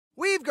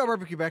We've got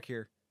barbecue back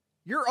here.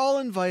 You're all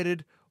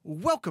invited.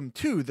 Welcome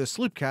to the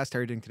SloopCast. How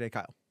are you doing today,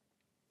 Kyle?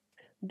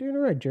 I'm doing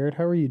all right, Jared.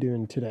 How are you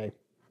doing today?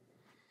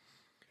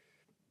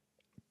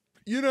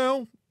 You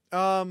know,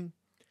 I'm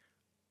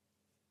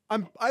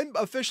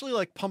officially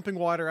like pumping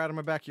water out of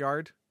my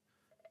backyard,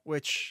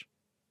 which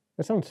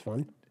That sounds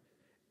fun.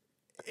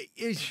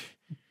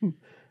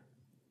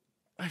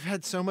 I've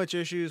had so much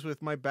issues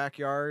with my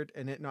backyard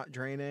and it not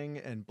draining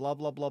and blah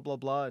blah blah blah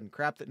blah and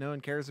crap that no one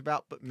cares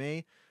about but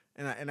me.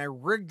 And I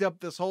rigged up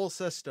this whole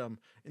system.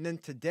 And then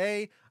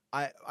today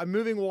I'm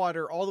moving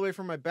water all the way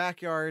from my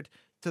backyard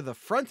to the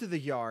front of the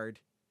yard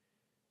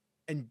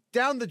and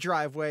down the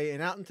driveway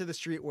and out into the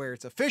street where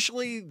it's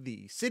officially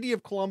the city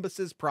of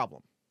Columbus's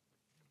problem.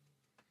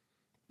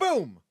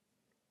 Boom.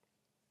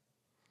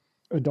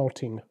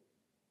 Adulting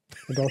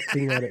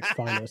at its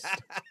finest.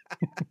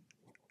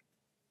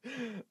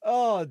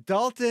 Oh,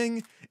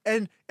 adulting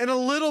and a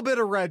little bit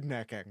of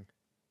rednecking.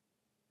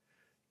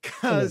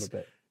 Because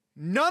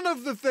none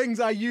of the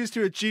things I used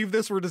to achieve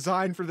this were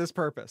designed for this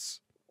purpose.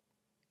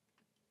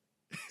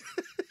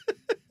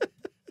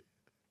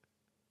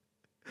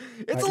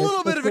 It's a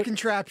little bit of a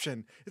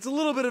contraption. It's a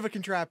little bit of a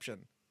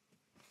contraption.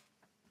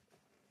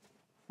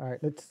 All right,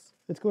 let's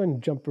go ahead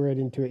and jump right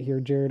into it here,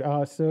 Jared.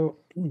 So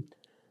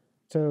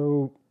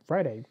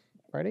Friday,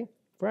 maybe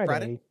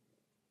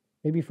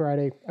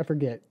Friday. I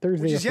forget.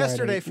 Thursday, which is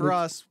yesterday Friday. for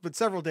us, but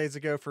several days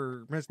ago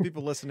for most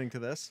people listening to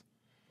this.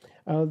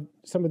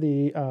 Some of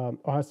the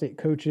Ohio State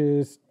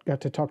coaches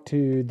got to talk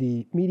to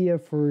the media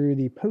for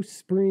the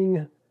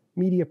post-spring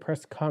media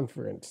press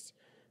conference.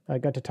 I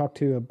got to talk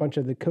to a bunch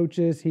of the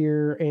coaches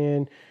here,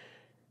 and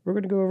we're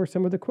going to go over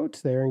some of the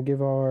quotes there and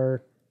give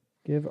our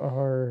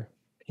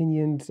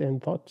opinions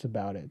and thoughts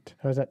about it.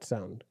 How does that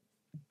sound?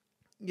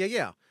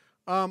 Yeah.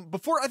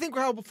 Before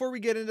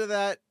we get into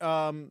that,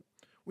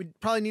 we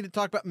probably need to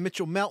talk about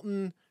Mitchell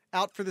Melton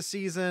out for the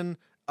season.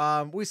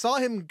 We saw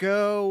him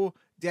go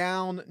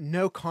down,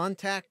 no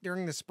contact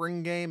during the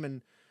spring game.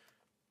 And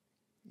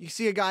you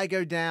see a guy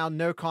go down,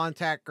 no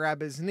contact,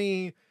 grab his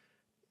knee.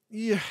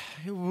 Yeah,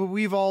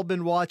 we've all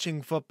been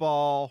watching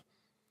football.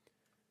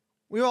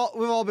 We've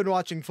all been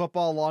watching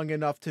football long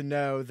enough to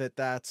know that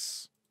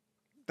that's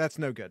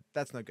no good.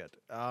 That's no good.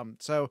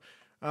 So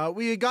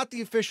we got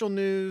the official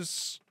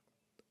news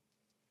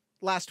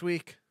last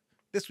week,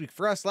 this week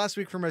for us, last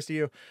week for most of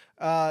you,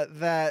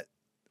 that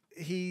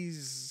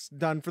he's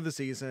done for the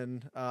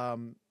season.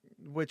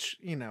 Which,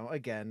 you know,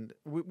 again,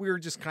 we were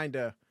just kind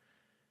of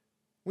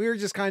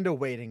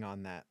waiting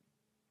on that.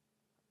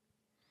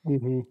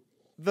 Mm-hmm.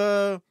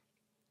 The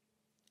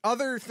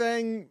other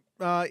thing,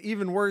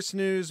 even worse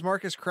news,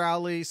 Marcus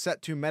Crowley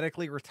set to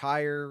medically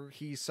retire.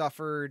 He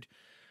suffered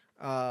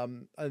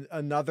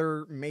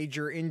another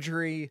major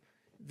injury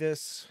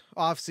this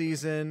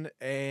offseason,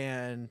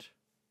 and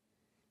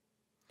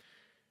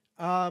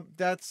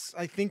that's,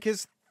 I think,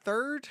 his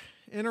third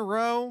in a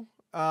row.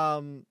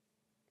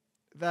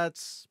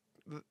 That's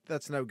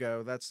no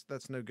go. That's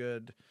no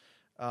good.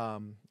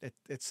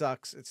 It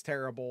sucks. It's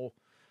terrible.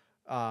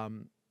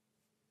 The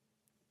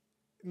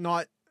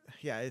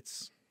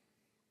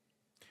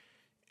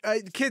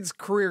kid's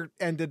career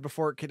ended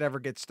before it could ever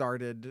get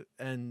started.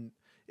 And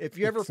if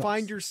you ever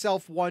find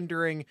yourself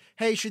wondering,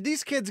 hey, should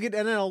these kids get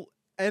NIL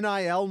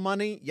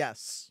money?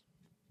 Yes,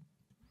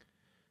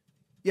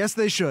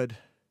 they should.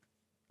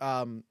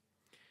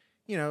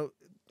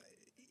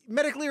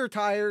 Medically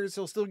retires.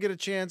 He'll still get a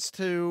chance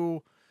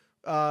to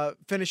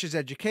finish his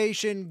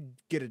education,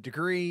 get a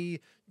degree,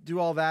 do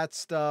all that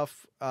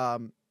stuff.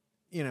 In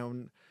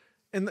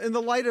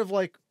the light of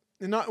we're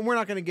not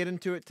going to get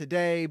into it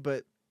today,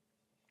 but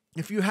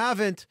if you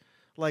haven't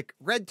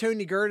read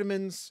Tony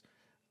Gerdeman's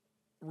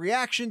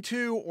reaction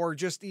to, or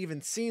just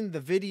even seen the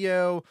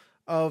video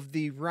of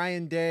the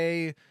Ryan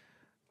Day,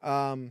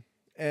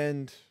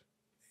 and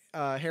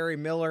Harry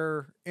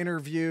Miller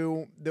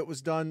interview that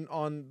was done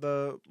on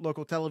the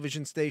local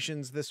television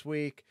stations this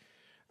week,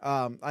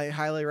 I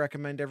highly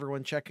recommend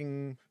everyone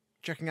checking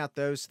out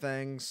those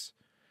things.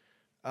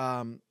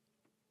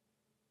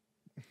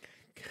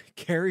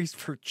 Carries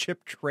for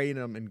Chip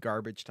Trayanum in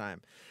garbage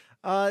time.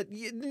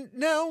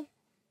 No,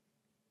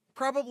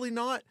 probably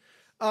not.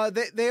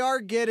 They are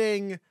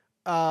getting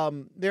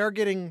an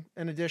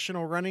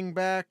additional running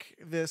back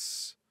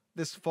this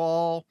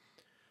fall.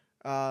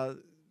 Why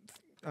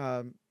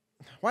am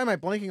I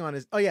blanking on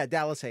his? Oh yeah,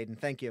 Dallas Hayden.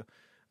 Thank you.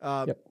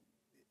 Yep.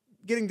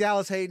 Getting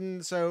Dallas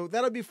Hayden. So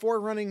that'll be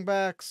 4 running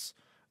backs.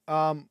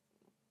 And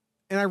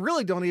I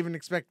really don't even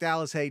expect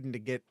Dallas Hayden to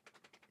get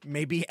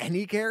maybe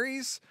any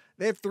carries.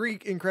 They have 3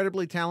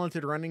 incredibly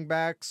talented running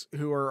backs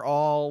who are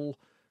all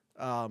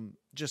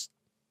just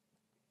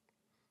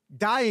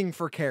dying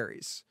for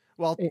carries.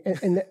 Well,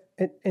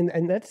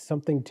 and that's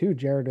something too,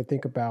 Jared, to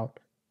think about.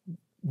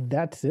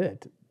 That's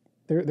it.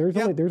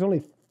 There's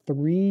only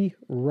 3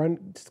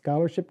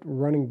 scholarship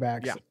running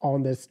backs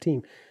on this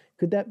team.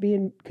 Could that be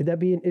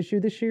an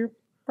issue this year?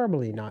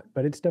 Probably not,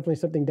 but it's definitely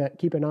something to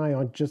keep an eye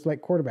on. Just like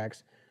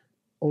quarterbacks,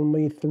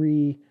 only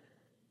 3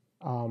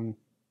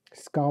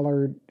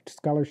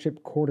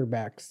 scholarship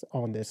quarterbacks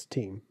on this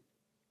team.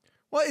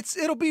 Well,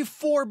 it'll be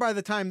 4 by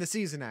the time the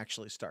season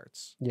actually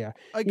starts. Yeah.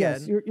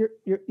 Again.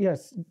 Yes,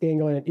 yes,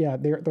 England. Yeah,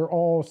 they're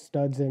all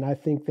studs, and I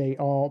think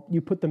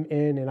you put them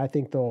in, and I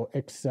think they'll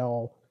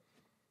excel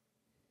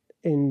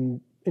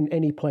in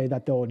any play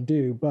that they'll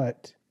do.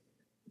 But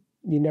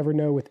you never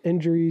know with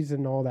injuries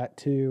and all that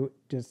too.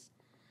 Just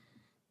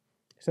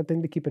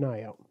something to keep an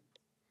eye out.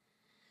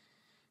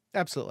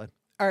 Absolutely.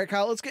 All right,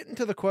 Kyle, let's get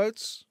into the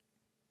quotes.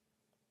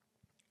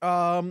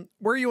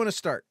 Where do you want to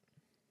start?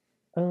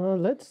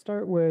 Let's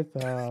start with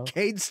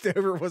Cade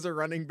Stover was a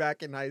running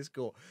back in high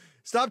school.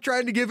 Stop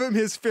trying to give him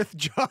his 5th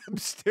job,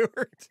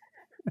 Stuart.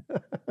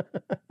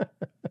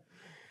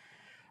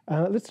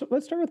 Let's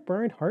start with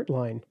Brian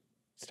Hartline.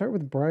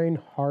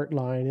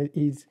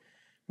 He's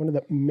one of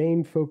the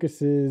main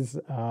focuses,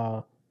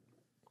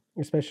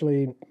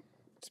 especially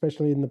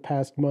in the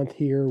past month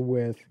here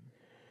with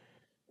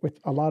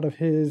a lot of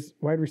his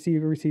wide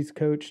receivers he's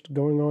coached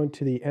going on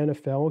to the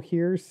NFL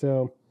here.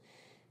 So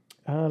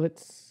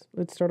let's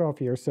start off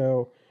here.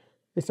 So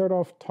they start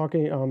off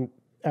talking,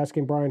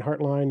 asking Brian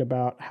Hartline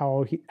about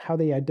how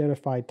they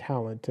identify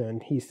talent,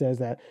 and he says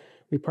that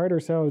we pride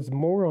ourselves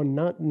more on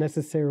not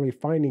necessarily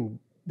finding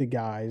the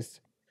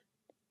guys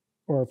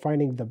or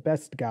finding the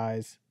best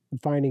guys,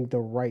 finding the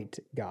right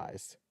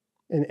guys,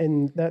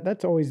 and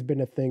that's always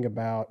been a thing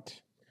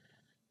about,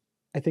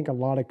 I think, a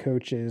lot of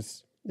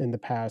coaches in the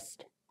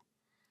past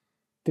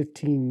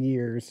 15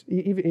 years,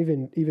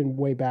 even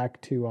way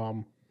back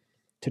to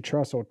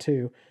Trussell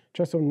too.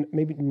 Trussell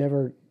maybe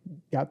never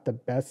got the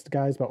best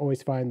guys, but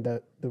always find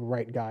the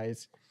right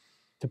guys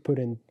to put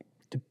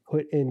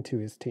into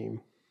his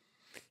team.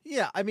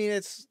 Yeah, I mean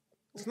it's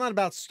not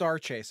about star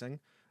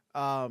chasing.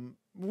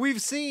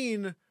 We've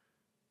seen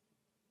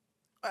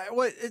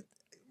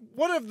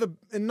one of the,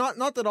 and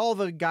not that all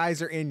the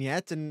guys are in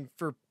yet, and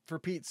for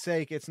Pete's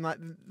sake, it's not,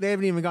 they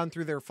haven't even gone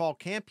through their fall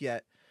camp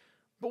yet.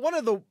 But one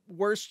of the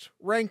worst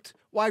ranked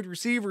wide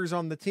receivers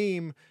on the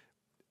team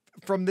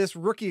from this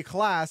rookie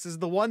class is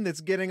the one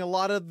that's getting a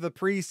lot of the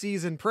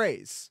preseason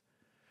praise.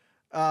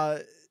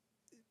 And,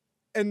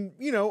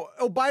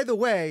 oh, by the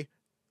way,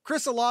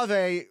 Chris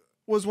Olave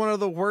was one of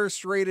the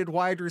worst rated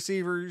wide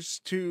receivers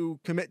to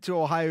commit to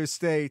Ohio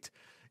State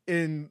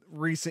in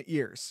recent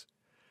years.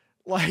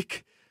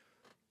 Like,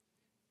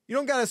 you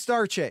don't got a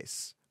star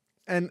chase.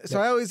 And so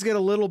I always get a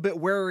little bit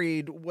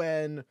worried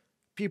when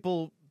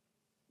people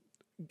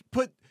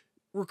put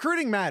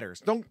recruiting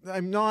matters.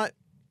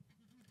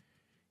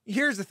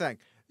 Here's the thing.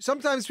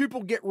 Sometimes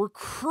people get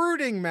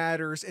recruiting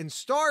matters and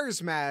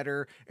stars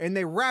matter, and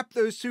they wrap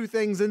those two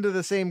things into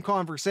the same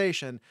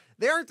conversation.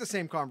 They aren't the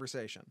same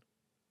conversation.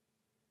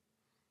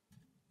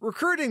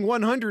 Recruiting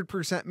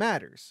 100%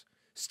 matters.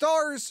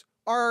 Stars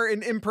are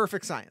an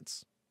imperfect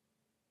science.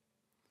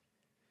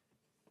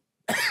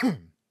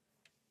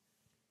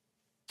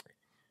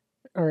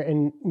 All right,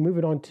 and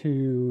moving on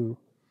to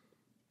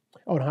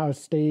Ohio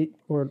State,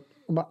 or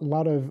a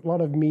lot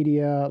of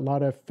media, a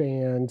lot of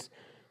fans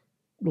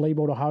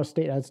labeled Ohio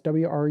State as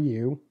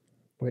WRU,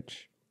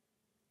 which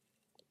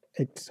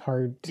it's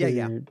hard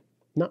to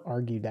not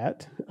argue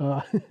that.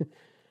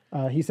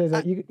 He says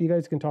that you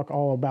guys can talk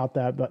all about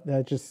that, but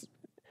that's just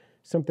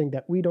something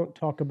that we don't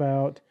talk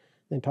about.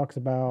 Then talks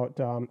about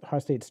Ohio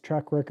State's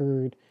track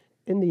record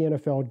in the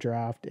NFL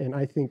draft. And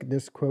I think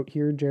this quote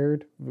here,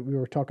 Jared, we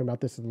were talking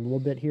about this a little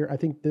bit here. I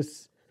think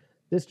this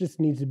just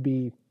needs to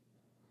be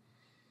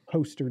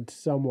postered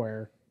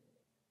somewhere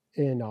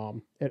in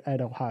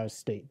at Ohio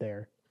State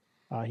there.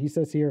 He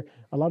says here,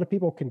 a lot of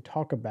people can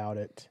talk about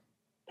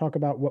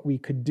what we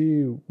could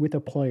do with a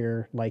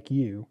player like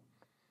you.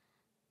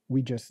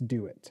 We just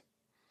do it.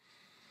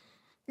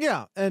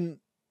 Yeah, and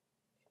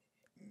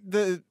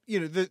the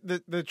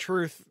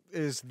truth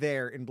is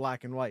there in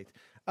black and white.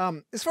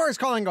 As far as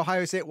calling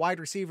Ohio State wide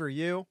receiver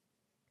you,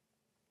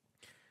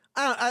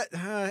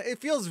 it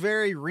feels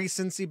very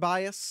recency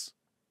bias.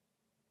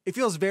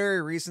 Because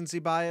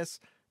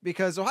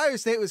Ohio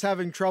State was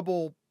having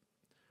trouble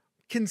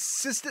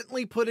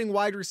consistently putting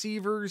wide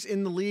receivers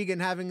in the league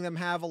and having them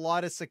have a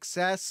lot of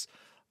success.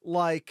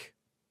 Like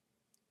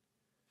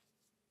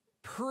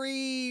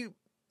do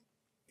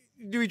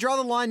we draw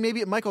the line maybe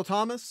at Michael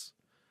Thomas?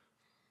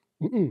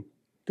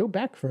 Go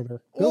back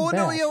further.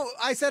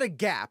 I said a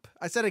gap.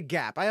 I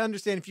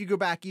understand if you go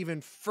back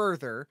even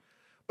further,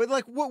 but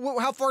like,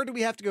 how far do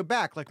we have to go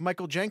back? Like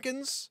Michael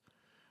Jenkins?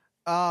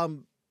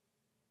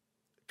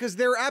 Because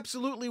there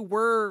absolutely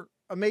were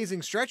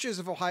amazing stretches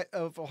of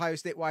Ohio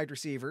State wide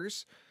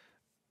receivers,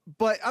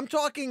 but I'm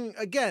talking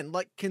again,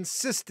 like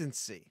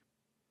consistency.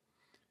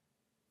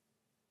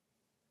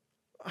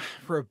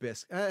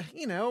 Robisky,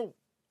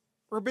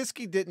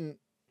 Robisky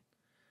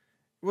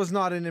was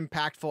not an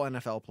impactful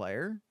NFL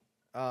player.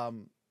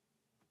 I'm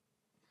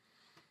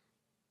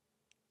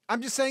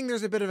just saying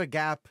there's a bit of a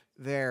gap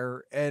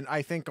there, and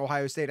I think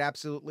Ohio State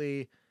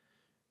absolutely,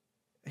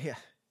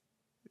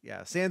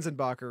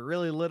 Sanzenbacher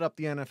really lit up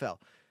the NFL.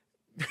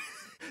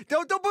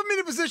 Don't put me in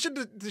a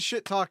position to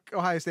shit talk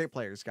Ohio State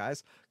players,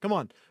 guys. Come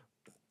on,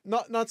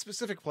 not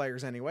specific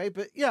players anyway,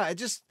 but yeah,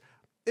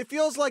 it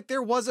feels like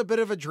there was a bit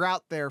of a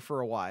drought there for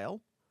a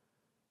while.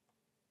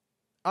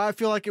 I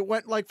feel like it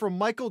went like from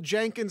Michael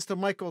Jenkins to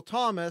Michael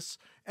Thomas.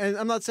 And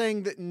I'm not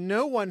saying that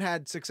no one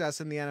had success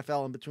in the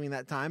NFL in between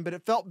that time, but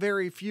it felt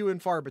very few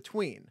and far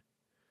between.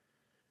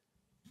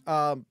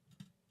 But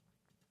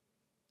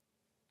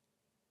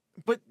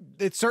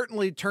it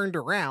certainly turned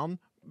around.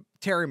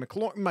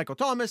 Michael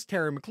Thomas,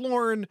 Terry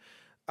McLaurin,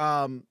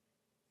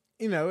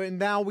 and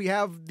now we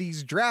have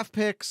these draft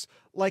picks.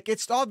 Like,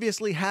 it's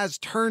obviously has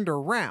turned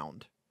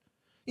around.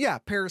 Yeah,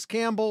 Paris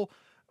Campbell.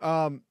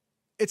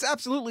 It's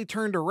absolutely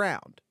turned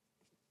around,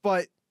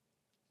 but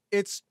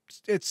it's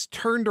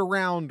turned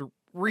around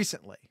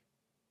recently.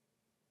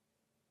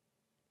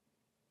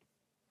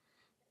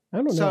 I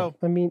don't know.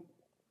 I mean,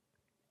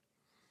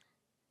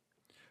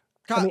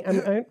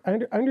 I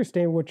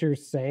understand what you're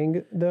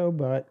saying, though,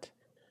 but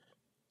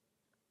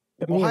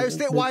Ohio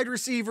State wide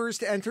receivers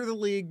to enter the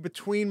league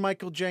between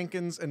Michael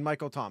Jenkins and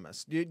Michael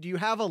Thomas. Do you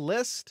have a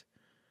list?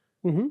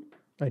 Mm-hmm.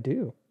 I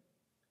do.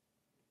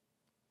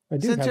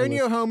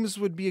 Santonio Holmes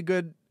would be a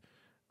good.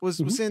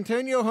 Was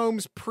Santonio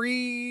Holmes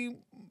pre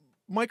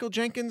Michael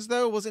Jenkins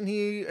though? Wasn't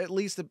he at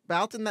least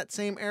about in that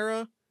same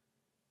era?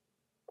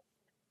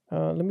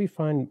 Let me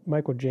find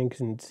Michael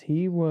Jenkins.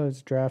 He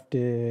was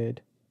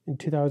drafted in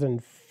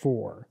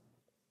 2004.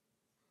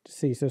 To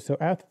see, so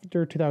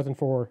after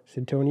 2004,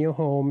 Santonio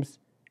Holmes,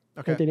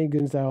 Anthony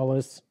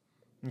Gonzalez.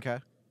 Okay.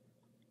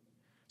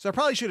 So I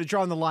probably should have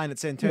drawn the line at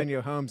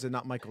Santonio Holmes and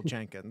not Michael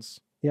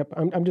Jenkins. Yep,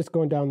 I'm just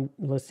going down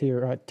the list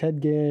here.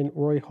 Ted Ginn,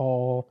 Roy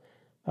Hall,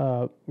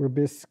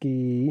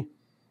 Rubisky,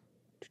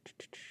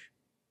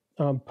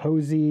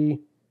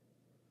 Posey,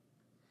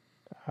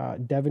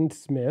 Devin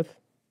Smith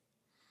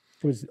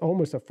was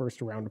almost a first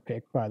round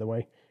pick, by the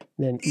way.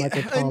 Then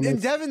Michael Thomas.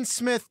 And Devin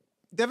Smith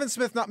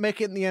not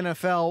making it in the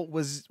NFL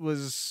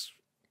was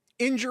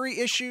injury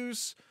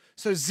issues.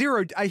 So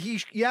zero.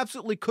 He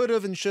absolutely could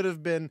have and should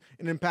have been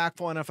an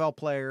impactful NFL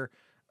player.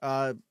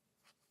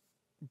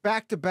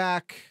 Back to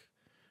back.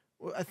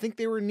 I think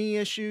they were knee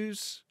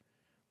issues.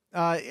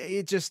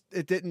 It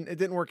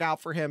didn't work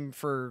out for him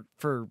for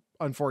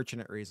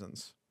unfortunate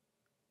reasons.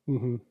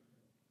 Mm-hmm.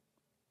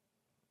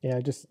 Yeah,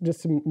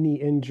 just some knee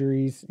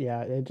injuries.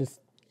 Yeah, it just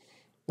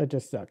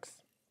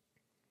sucks.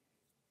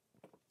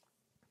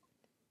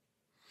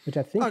 Which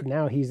I think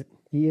now he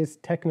is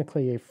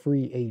technically a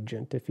free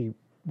agent if he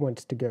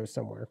wants to go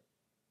somewhere.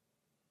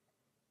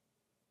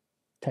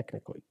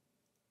 Technically.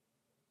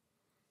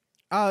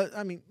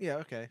 I mean, yeah,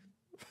 okay.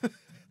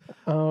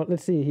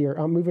 Let's see here.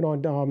 I'm moving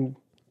on.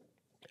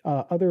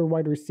 Other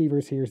wide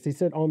receivers here. So he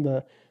said on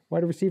the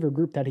wide receiver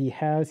group that he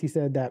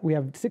said that we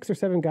have 6 or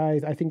 7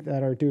 guys I think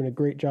that are doing a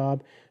great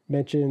job.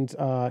 Mentions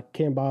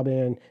Cam Bob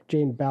and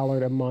Jane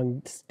Ballard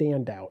among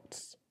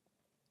standouts.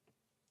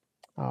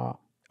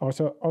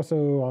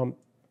 Also,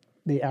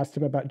 they asked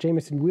him about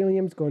Jameson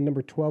Williams going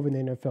number 12 in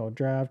the NFL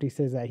draft. He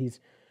says that he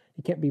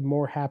can't be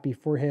more happy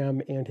for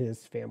him and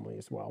his family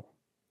as well.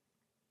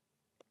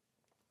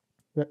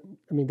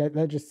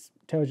 That just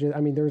tells you.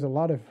 I mean, there's a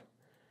lot of.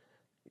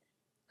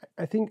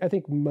 I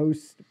think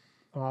most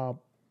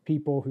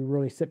people who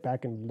really sit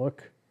back and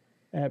look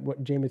at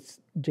what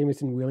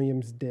Jameson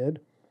Williams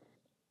did,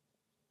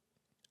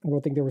 I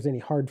don't think there was any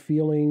hard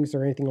feelings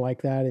or anything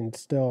like that, and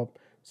still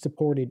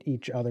supported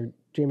each other.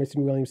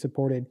 Jameson Williams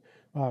supported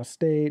Ohio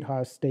State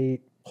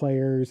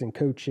players and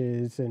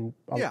coaches, and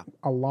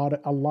a lot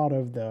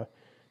of the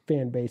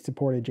fan base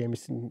supported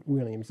Jameson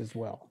Williams as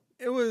well.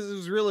 It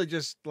was really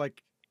just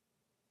like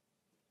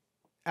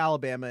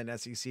Alabama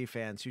and SEC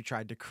fans who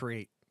tried to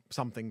create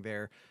something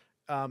there.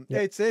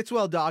 It's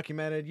well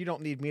documented. You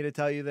don't need me to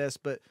tell you this,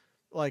 but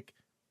like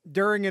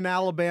during an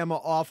Alabama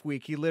off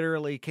week, he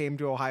literally came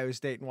to Ohio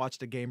State and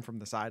watched a game from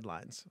the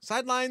sidelines.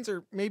 Sidelines,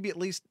 or maybe at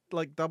least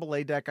like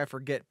AA deck, I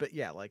forget. But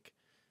yeah, like,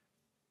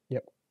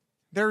 yep.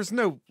 There's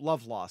no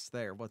love lost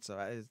there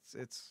whatsoever.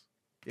 It's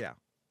yeah.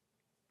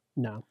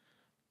 No.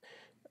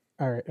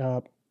 All right.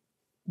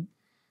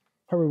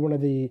 Probably one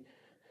of the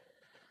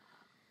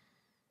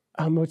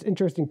most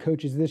interesting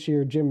coaches this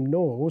year, Jim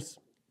Knowles,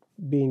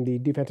 being the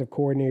defensive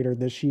coordinator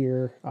this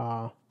year.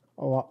 A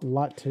lot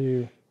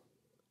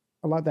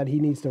that he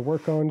needs to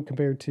work on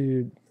compared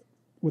to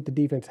what the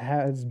defense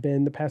has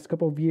been the past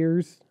couple of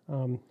years.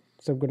 So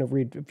I'm going to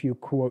read a few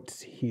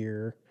quotes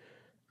here.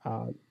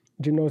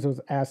 Jim Knowles was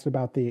asked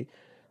about the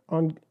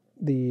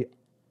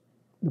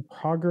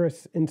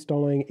progress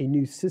installing a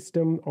new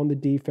system on the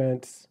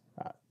defense.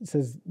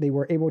 Says the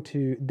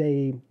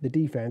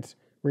defense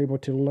were able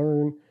to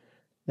learn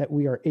that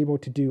we are able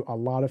to do a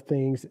lot of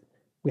things.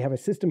 We have a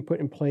system put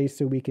in place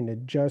so we can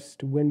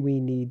adjust when we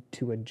need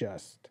to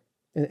adjust.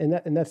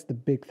 And that's the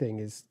big thing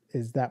is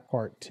that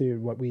part too.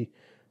 What we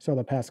saw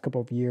the past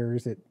couple of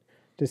years, it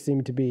just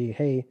seemed to be,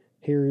 hey,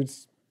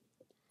 here's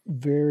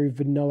very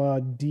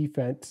vanilla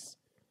defense,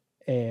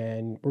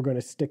 and we're going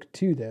to stick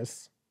to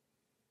this.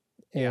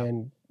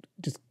 And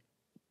just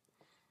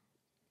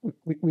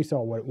we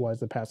saw what it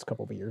was the past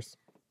couple of years.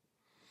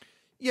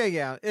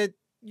 Yeah.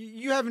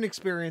 You haven't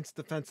experienced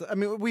defense. I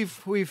mean,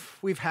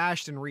 we've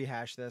hashed and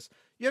rehashed this.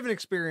 you have an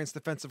experienced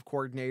defensive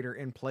coordinator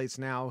in place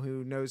now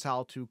who knows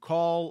how to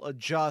call,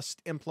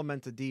 adjust,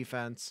 implement a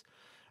defense.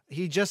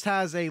 He just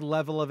has a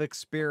level of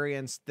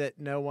experience that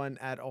no one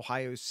at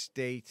Ohio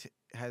State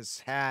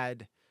has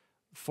had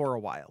for a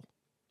while.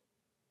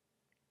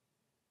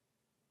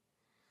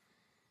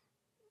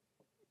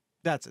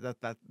 That's it.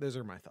 Those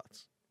are my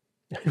thoughts.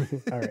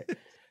 All right.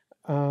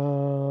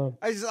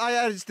 I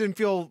just didn't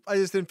feel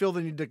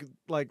the need to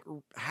like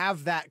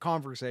have that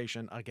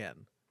conversation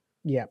again.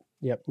 Yep.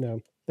 No,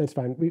 that's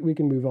fine. We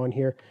can move on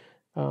here.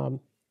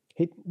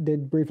 He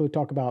did briefly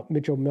talk about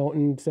Mitchell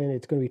Milton, saying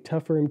it's going to be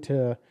tough for him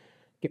to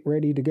get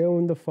ready to go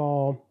in the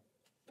fall.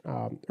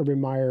 Urban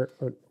Meyer,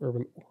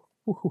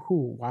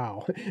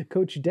 wow,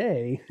 Coach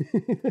Day.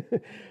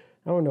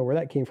 I don't know where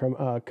that came from.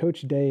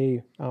 Coach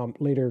Day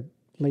later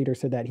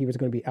said that he was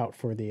going to be out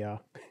for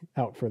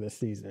the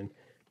season.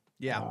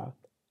 Yeah.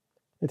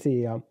 Let's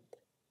see.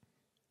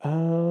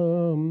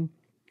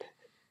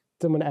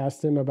 Someone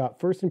asked him about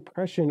first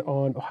impression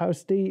on Ohio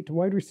State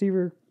wide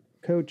receiver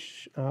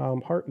coach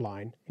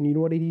Hartline, and you know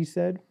what he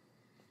said?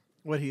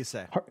 What did he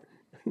say?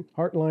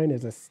 Hartline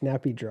is a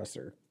snappy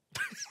dresser.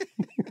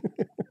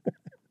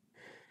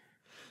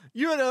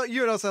 You know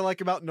what else I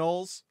like about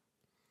Knowles?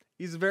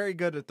 He's very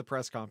good at the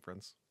press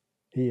conference.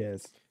 He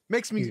is.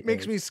 Makes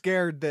me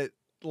scared that,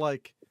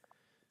 like,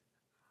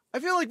 I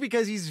feel like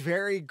because he's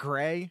very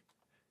gray.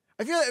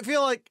 I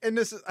feel like, and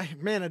this is,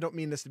 man, I don't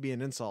mean this to be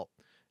an insult.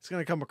 It's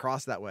going to come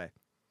across that way.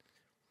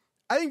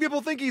 I think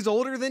people think he's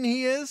older than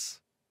he is.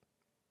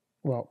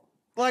 Well,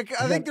 like,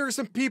 I think there are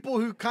some people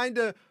who kind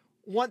of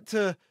want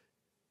to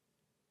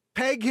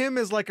peg him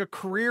as like a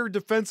career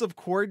defensive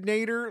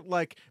coordinator.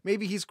 Like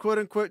maybe he's quote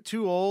unquote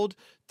too old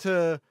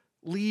to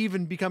leave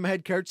and become a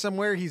head coach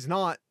somewhere. He's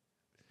not.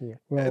 Yeah.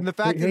 Well, and the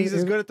fact that he's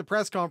as good at the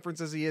press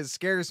conference as he is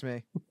scares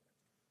me.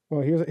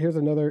 Well, here's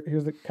another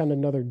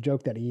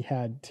joke that he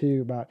had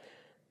too about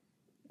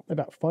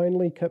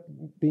finally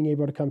being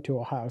able to come to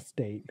Ohio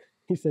State.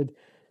 He said,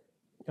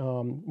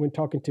 when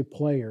talking to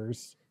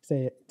players,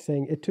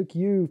 saying it took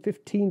you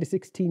 15 to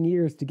 16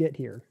 years to get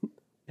here.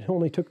 It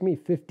only took me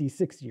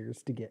 56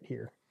 years to get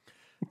here.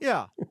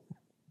 Yeah.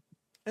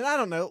 And I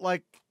don't know,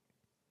 like,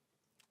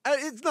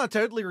 it's not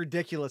totally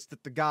ridiculous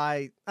that the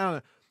guy, I don't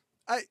know,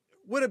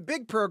 would a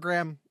big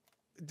program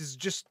is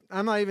just,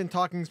 I'm not even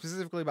talking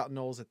specifically about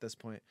Knowles at this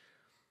point.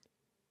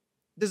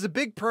 Does a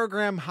big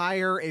program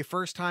hire a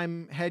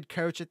first-time head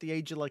coach at the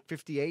age of like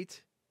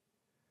 58?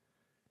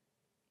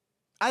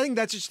 I think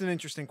that's just an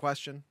interesting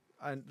question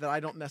that I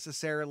don't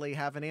necessarily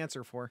have an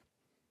answer for.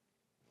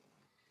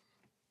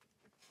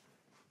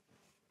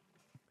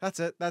 That's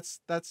it. That's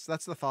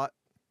the thought.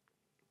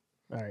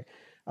 All right.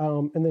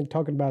 And then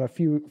talking about a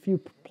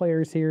few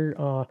players here,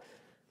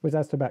 was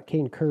asked about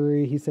Kane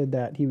Curry. He said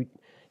that he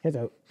has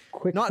a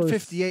quick Not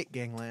 58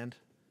 gangland.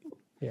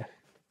 Yeah.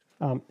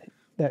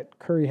 That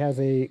Curry has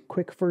a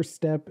quick first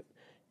step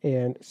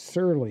and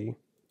surly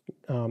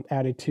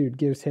attitude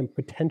gives him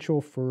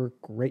potential for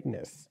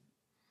greatness.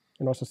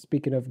 And also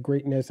speaking of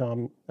greatness,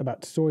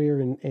 about Sawyer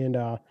and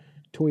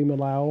Toy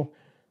Malau,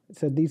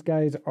 said these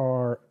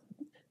are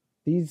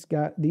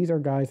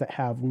guys that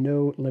have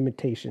no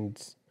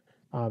limitations.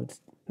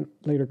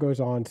 Later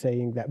goes on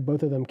saying that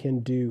both of them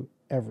can do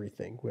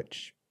everything,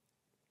 which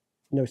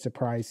no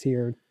surprise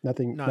here.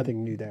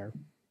 Nothing new there.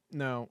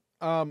 No.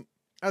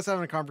 I was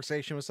having a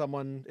conversation with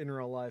someone in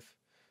real life.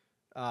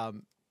 A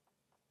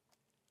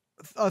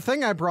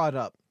thing I brought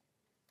up.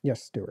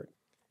 Yes, Stuart.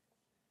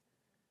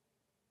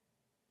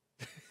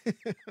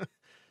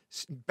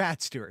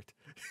 Bad Stuart.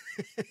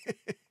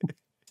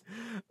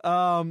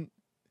 One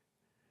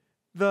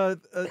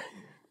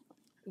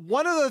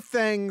of the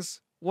things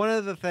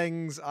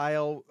I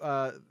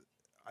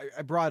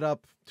brought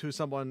up to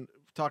someone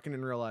talking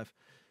in real life.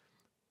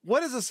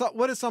 What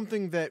is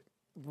something that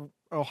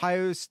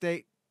Ohio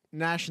State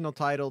national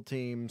title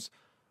teams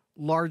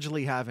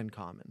largely have in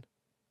common?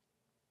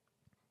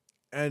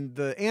 And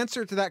the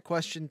answer to that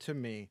question to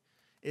me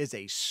is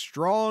a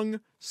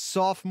strong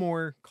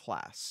sophomore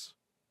class.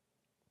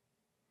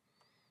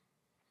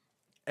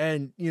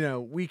 And,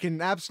 we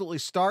can absolutely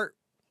start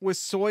with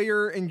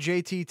Sawyer and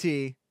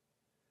JTT.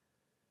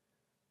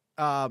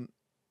 A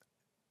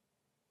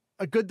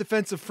good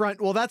defensive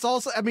front. Well, that's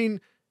also,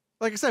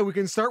 like I said, we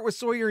can start with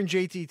Sawyer and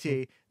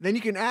JTT. Then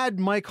you can add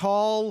Mike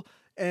Hall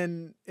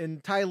and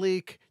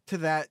Tyleek to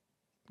that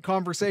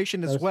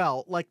conversation as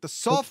well. Like the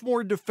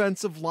sophomore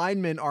defensive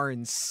linemen are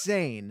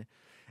insane.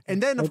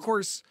 And then of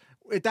course,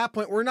 at that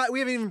point, we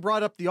haven't even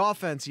brought up the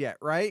offense yet,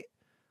 right?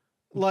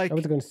 Like I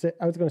was going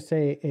to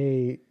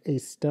say a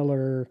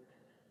stellar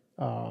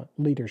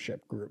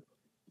leadership group.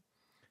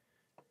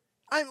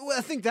 I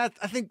think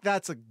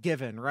that's a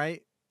given,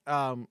 right?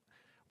 But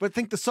I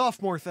think the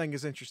sophomore thing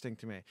is interesting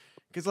to me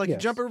because, you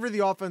jump over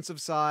the offensive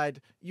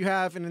side, you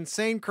have an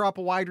insane crop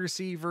of wide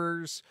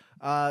receivers.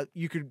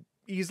 You could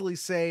easily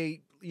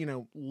say,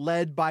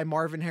 led by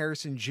Marvin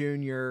Harrison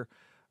Jr.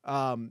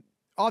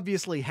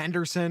 Obviously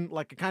Henderson.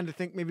 Like I kind of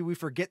think maybe we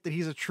forget that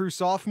he's a true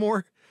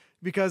sophomore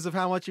because of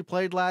how much he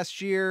played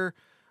last year.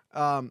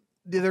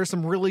 There's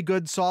some really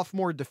good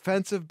sophomore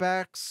defensive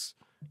backs,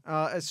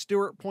 as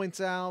Stewart points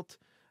out.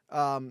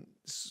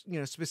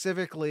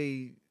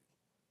 Specifically,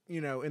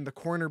 in the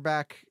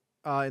cornerback,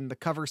 in the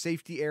cover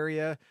safety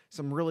area,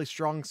 some really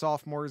strong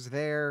sophomores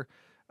there.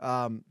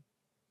 Ohio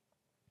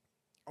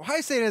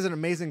State has an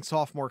amazing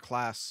sophomore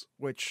class,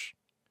 which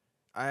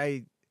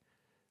I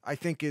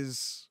think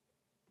is,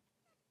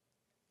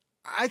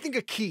 a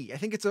key. I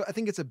think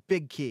it's a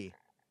big key.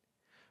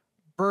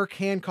 Burke,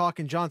 Hancock,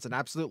 and Johnson.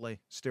 Absolutely.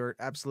 Stewart.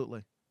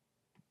 Absolutely.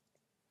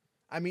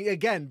 I mean,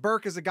 again,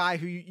 Burke is a guy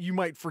who you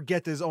might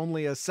forget is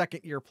only a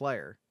second-year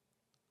player.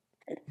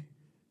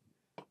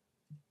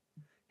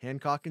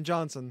 Hancock and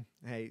Johnson.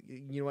 Hey,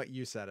 you know what?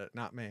 You said it,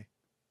 not me.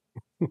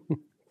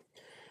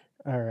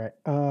 All right.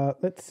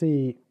 Let's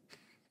see.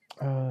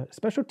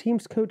 Special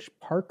teams coach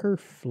Parker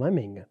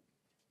Fleming.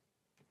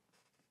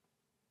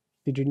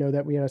 Did you know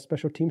that we had a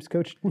special teams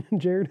coach,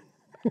 Jared?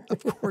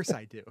 Of course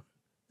I do.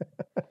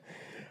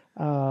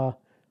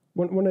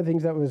 One of the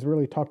things that was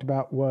really talked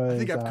about was... I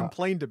think I've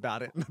complained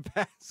about it in the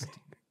past.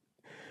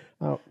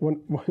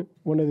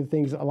 One of the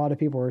things a lot of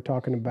people were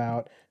talking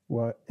about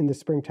in the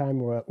springtime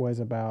was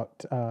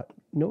about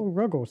Noah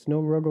Ruggles.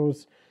 Noah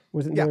Ruggles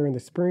wasn't there in the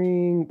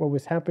spring. What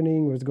was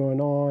happening? What was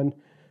going on?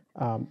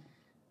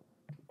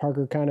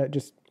 Parker kind of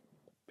just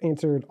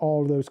answered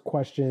all of those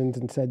questions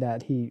and said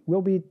that he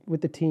will be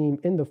with the team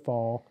in the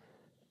fall.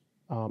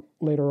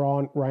 Later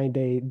on, Ryan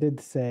Day did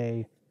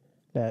say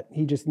that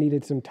he just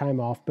needed some time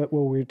off, but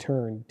will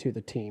return to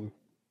the team.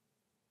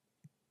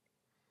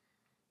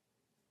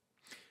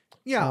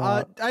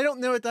 Yeah, I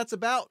don't know what that's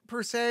about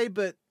per se,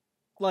 but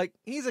like,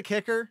 he's a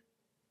kicker.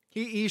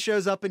 He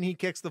shows up and he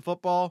kicks the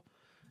football.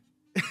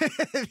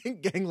 I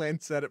think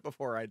Gangland said it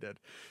before I did.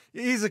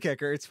 He's a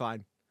kicker. It's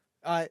fine.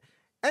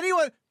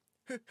 Anyone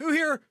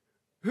who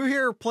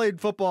here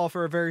played football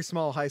for a very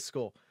small high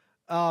school?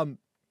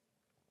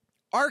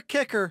 Our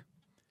kicker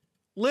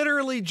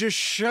literally just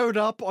showed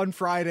up on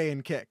Friday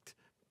and kicked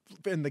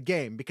in the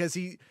game because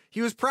he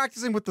was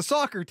practicing with the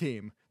soccer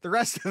team the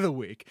rest of the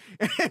week.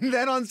 And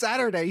then on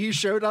Saturday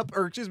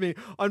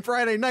on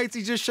Friday nights,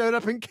 he just showed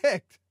up and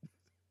kicked.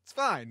 It's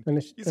fine.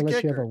 Unless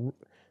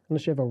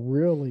you have a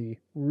really,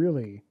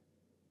 really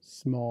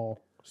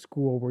small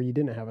school where you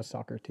didn't have a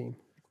soccer team.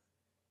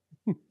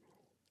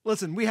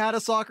 Listen, we had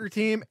a soccer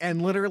team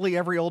and literally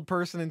every old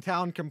person in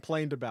town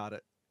complained about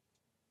it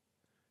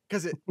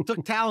because it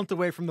took talent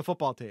away from the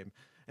football team.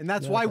 And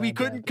that's why we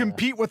couldn't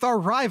compete with our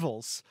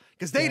rivals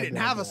because they didn't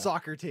have a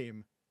soccer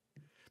team.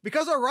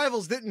 Because our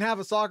rivals didn't have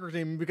a soccer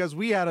team, because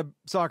we had a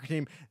soccer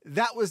team,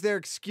 that was their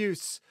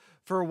excuse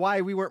for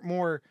why we weren't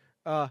more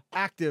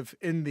active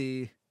in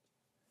the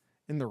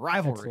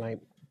rivalry.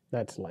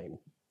 That's lame.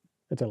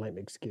 That's a lame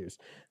excuse.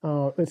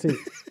 Let's see.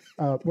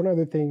 One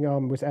other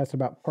thing was asked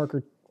about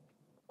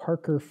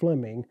Parker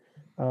Fleming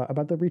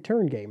about the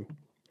return game.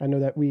 I know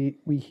that we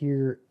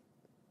here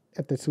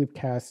at the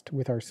SloopCast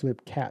with our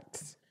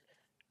SloopCats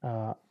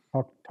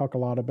talk a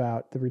lot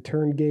about the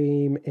return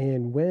game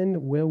and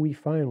when will we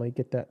finally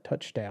get that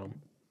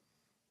touchdown.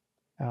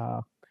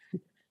 On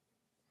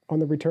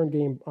the return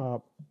game,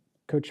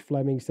 Coach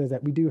Fleming says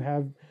that we do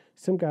have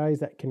some guys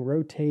that can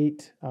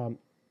rotate.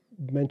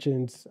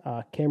 Mentions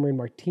Cameron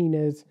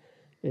Martinez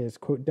is,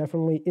 quote,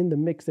 definitely in the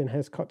mix and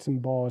has caught some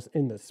balls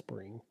in the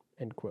spring,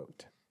 end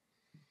quote.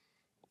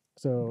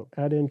 So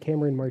add in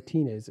Cameron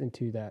Martinez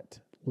into that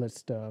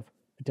list of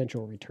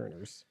potential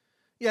returners.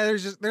 Yeah,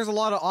 there's a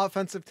lot of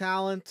offensive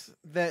talent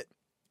that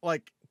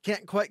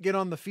can't quite get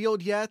on the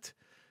field yet.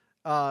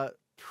 A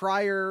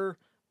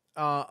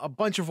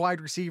bunch of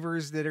wide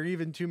receivers that are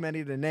even too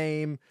many to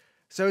name.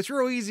 So it's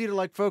real easy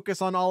to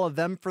focus on all of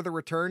them for the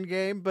return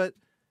game. But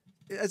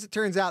as it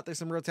turns out, there's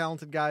some real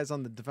talented guys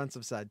on the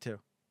defensive side too.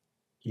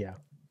 Yeah.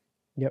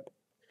 Yep.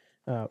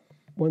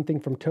 One thing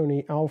from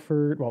Tony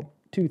Alford,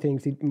 two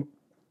things he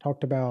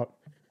talked about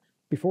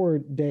before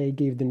Day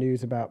gave the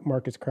news about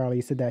Marcus Crowley.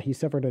 He said that he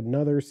suffered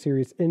another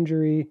serious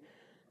injury.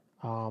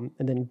 And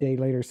then Day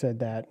later said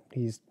that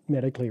he's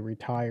medically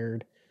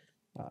retired.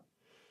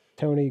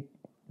 Tony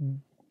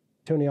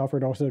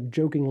Alford also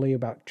jokingly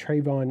about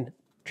Trevion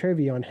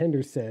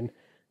Henderson,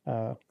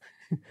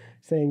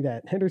 saying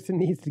that Henderson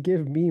needs to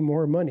give me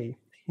more money.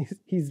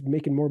 He's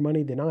making more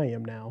money than I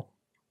am now.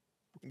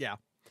 Yeah.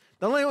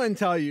 The only one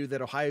tell you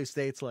that Ohio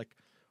State's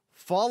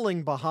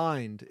falling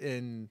behind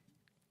in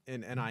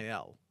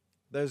NIL.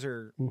 Those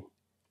are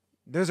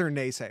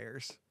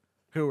naysayers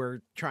who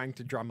are trying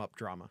to drum up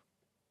drama.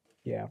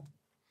 Yeah.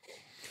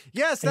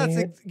 Yes,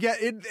 I'm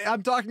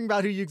talking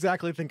about who you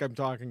exactly think I'm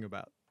talking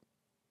about.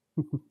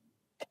 And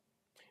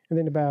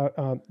then about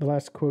the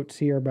last quotes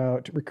here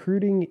about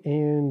recruiting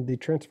and the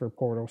transfer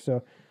portal.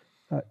 So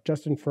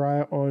Justin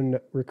Fry on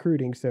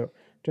recruiting. So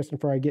Justin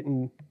Fry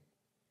getting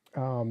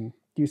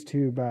used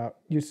to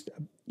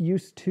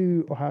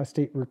Ohio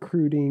State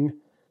recruiting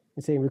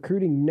and saying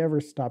recruiting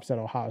never stops at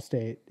Ohio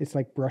State. It's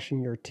like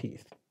brushing your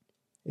teeth.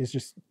 It's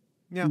just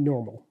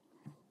normal.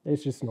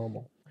 It's just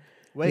normal.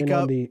 Wake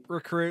up,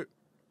 recruit.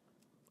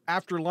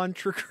 After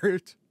lunch,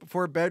 recruit.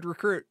 Before bed,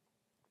 recruit.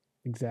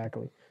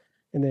 Exactly.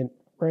 And then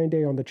Ryan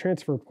Day on the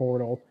transfer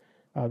portal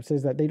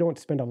says that they don't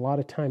spend a lot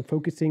of time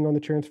focusing on the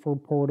transfer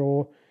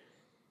portal.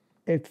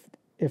 If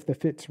the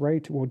fit's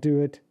right, we'll do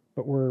it,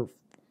 but we're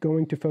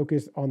going to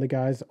focus on the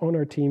guys on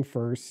our team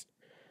first.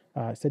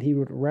 Said he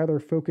would rather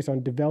focus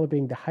on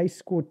developing the high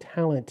school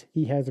talent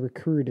he has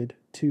recruited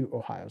to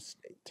Ohio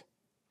State.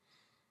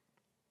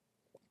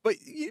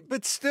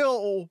 But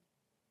still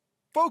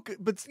focus,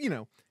 but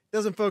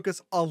doesn't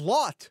focus a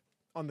lot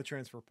on the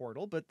transfer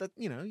portal, but that,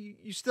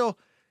 you still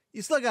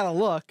got to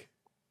look.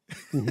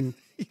 Mm-hmm.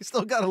 You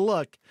still got to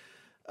look.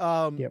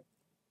 Yep.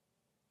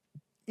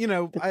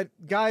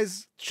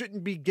 Guys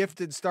shouldn't be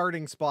gifted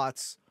starting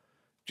spots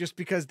just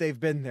because they've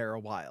been there a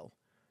while.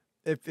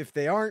 If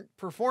they aren't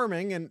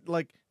performing, and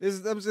like this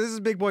is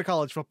big boy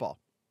college football.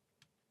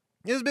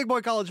 This is big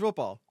boy college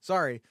football.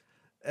 Sorry.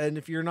 And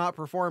if you're not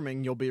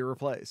performing, you'll be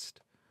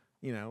replaced.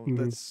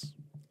 Mm-hmm.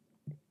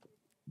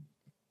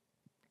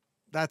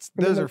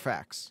 Those are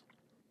facts.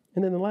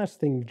 And then the last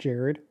thing,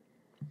 Jared,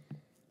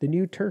 the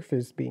new turf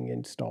is being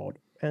installed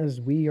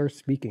as we are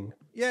speaking.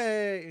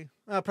 Yay!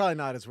 Probably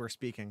not as we're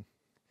speaking.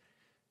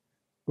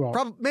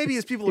 Well, maybe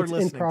as people are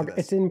listening to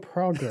this. It's in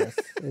progress.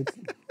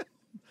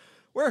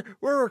 We're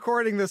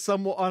recording this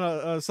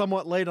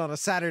somewhat late on a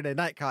Saturday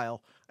night,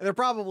 Kyle. And they're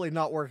probably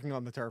not working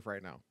on the turf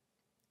right now.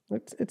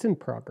 It's in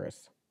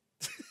progress.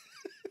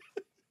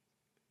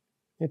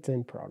 It's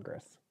in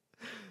progress.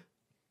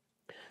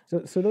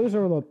 So those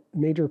are the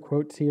major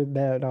quotes here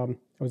that I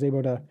was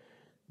able to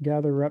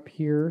gather up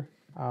here.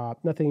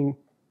 Nothing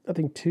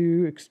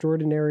too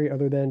extraordinary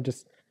other than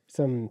just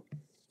some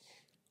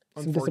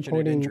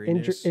disappointing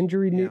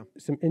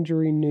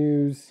injury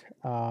news,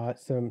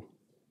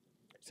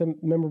 some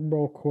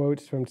memorable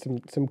quotes from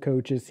some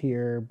coaches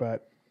here,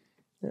 but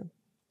yeah,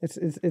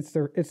 it's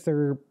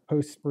their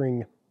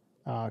post-spring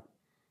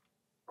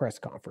press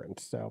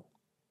conference, so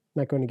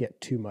not going to get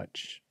too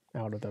much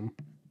out of them.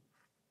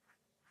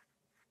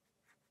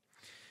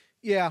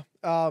 Yeah,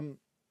 and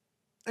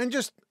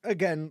just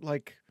again,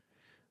 like,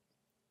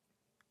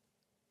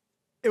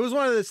 it was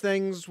one of those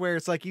things where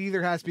it's like, it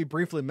either has to be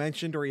briefly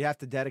mentioned or you have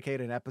to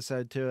dedicate an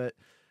episode to it.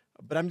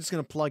 But I'm just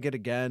going to plug it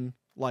again.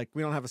 Like,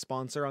 we don't have a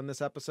sponsor on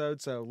this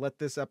episode, so let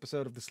this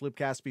episode of the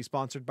SloopCast be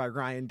sponsored by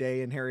Ryan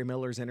Day and Harry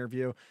Miller's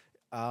interview.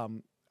 I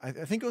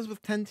think it was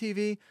with 10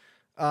 TV.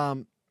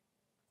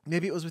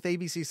 Maybe it was with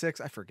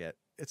ABC6. I forget.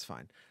 It's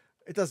fine.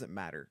 It doesn't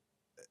matter.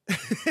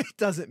 It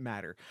doesn't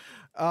matter.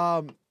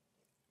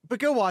 But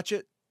go watch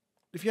it.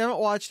 If you haven't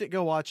watched it,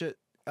 go watch it.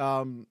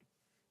 I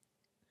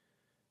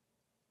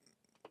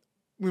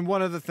mean,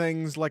 one of the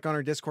things, like, on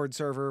our Discord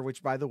server,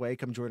 which, by the way,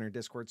 come join our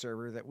Discord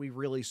server, that we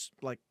really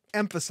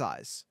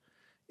emphasize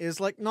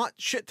is not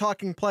shit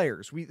talking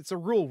players. It's a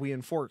rule we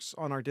enforce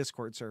on our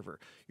Discord server.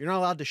 You're not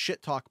allowed to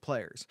shit talk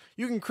players.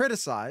 You can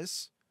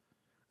criticize.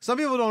 Some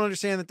people don't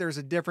understand that there's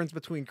a difference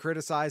between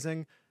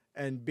criticizing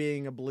and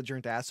being a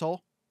belligerent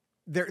asshole.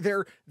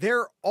 There's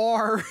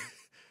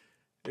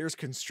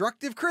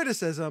constructive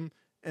criticism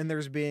and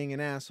there's being an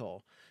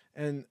asshole.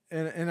 And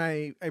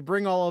I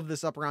bring all of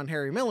this up around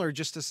Harry Miller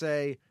just to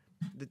say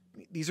that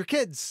these are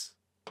kids.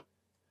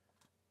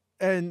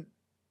 And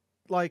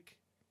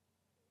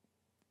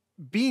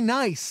be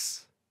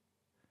nice.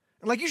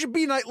 You should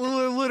be nice,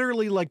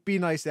 literally be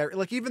nice there.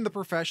 Even the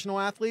professional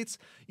athletes,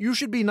 you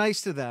should be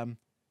nice to them,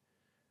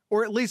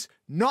 or at least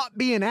not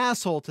be an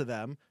asshole to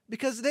them,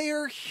 because they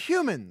are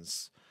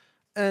humans.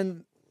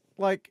 And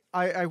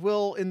I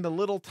will, in the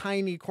little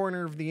tiny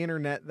corner of the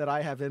internet that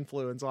I have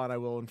influence on, I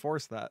will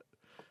enforce that.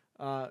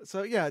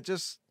 So yeah,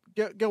 just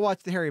go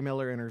watch the Harry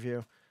Miller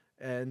interview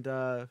and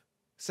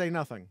say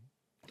nothing.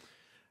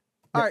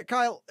 All right,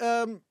 Kyle,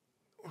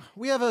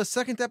 we have a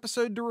second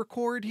episode to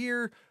record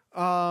here.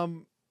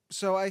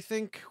 So I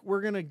think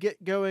we're going to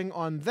get going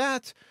on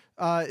that.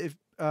 If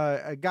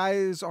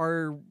guys,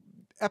 our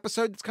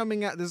episode that's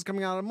coming out, this is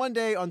coming out on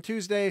Monday. On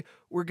Tuesday,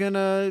 we're going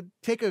to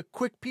take a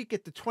quick peek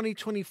at the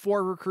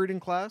 2024 recruiting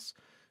class.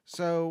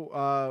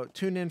 So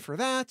tune in for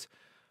that.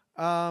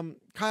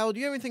 Kyle, do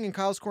you have anything in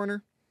Kyle's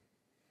corner?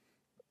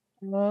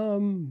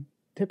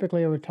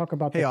 Typically I would talk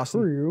about the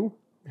crew.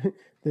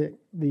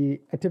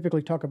 I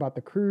typically talk about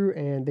the crew,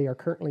 and they are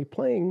currently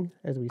playing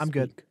as we speak. I'm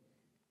good.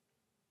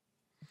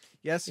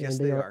 Yes,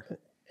 they are.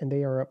 And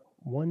they are up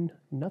 1-0.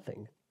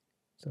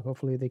 So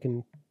hopefully they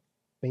can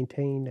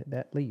maintain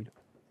that lead.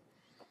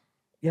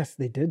 Yes,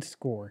 they did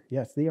score.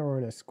 Yes, they are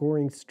on a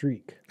scoring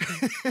streak.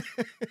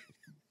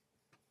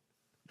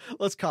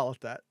 Let's call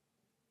it that.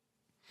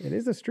 It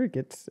is a streak.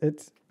 It's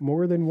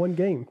more than one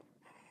game.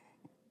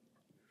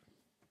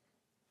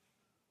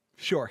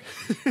 Sure.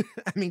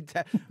 I mean,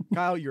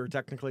 Kyle, you're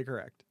technically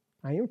correct.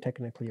 I am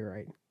technically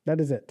right. That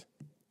is it.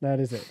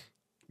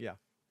 Yeah.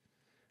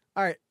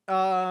 All right.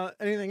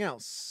 Anything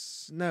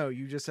else? No,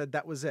 you just said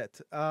that was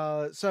it.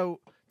 So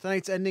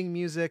tonight's ending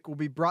music will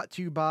be brought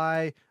to you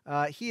by,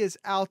 he is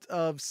out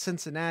of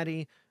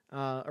Cincinnati,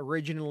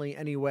 originally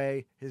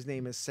anyway. His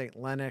name is St.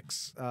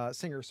 Lennox,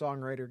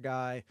 singer-songwriter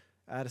guy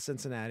out of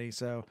Cincinnati.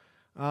 So,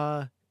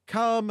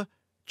 come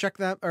check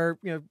that, or,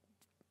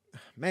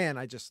 man,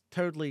 I just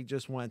totally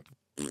just went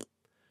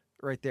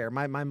right there.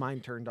 My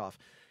mind turned off.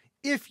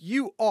 If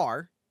you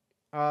are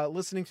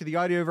listening to the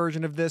audio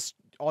version of this,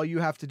 all you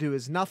have to do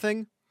is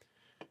nothing.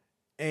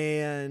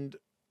 And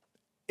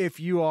if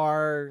you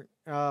are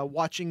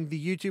watching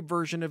the YouTube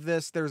version of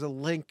this, there's a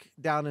link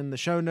down in the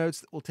show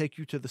notes that will take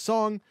you to the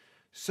song.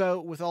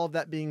 So with all of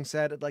that being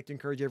said, I'd like to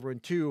encourage everyone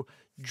to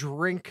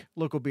drink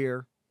local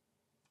beer.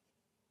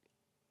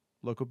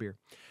 Local beer.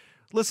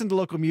 Listen to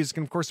local music,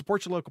 and of course,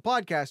 support your local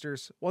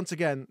podcasters. Once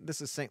again, this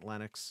is St.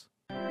 Lennox.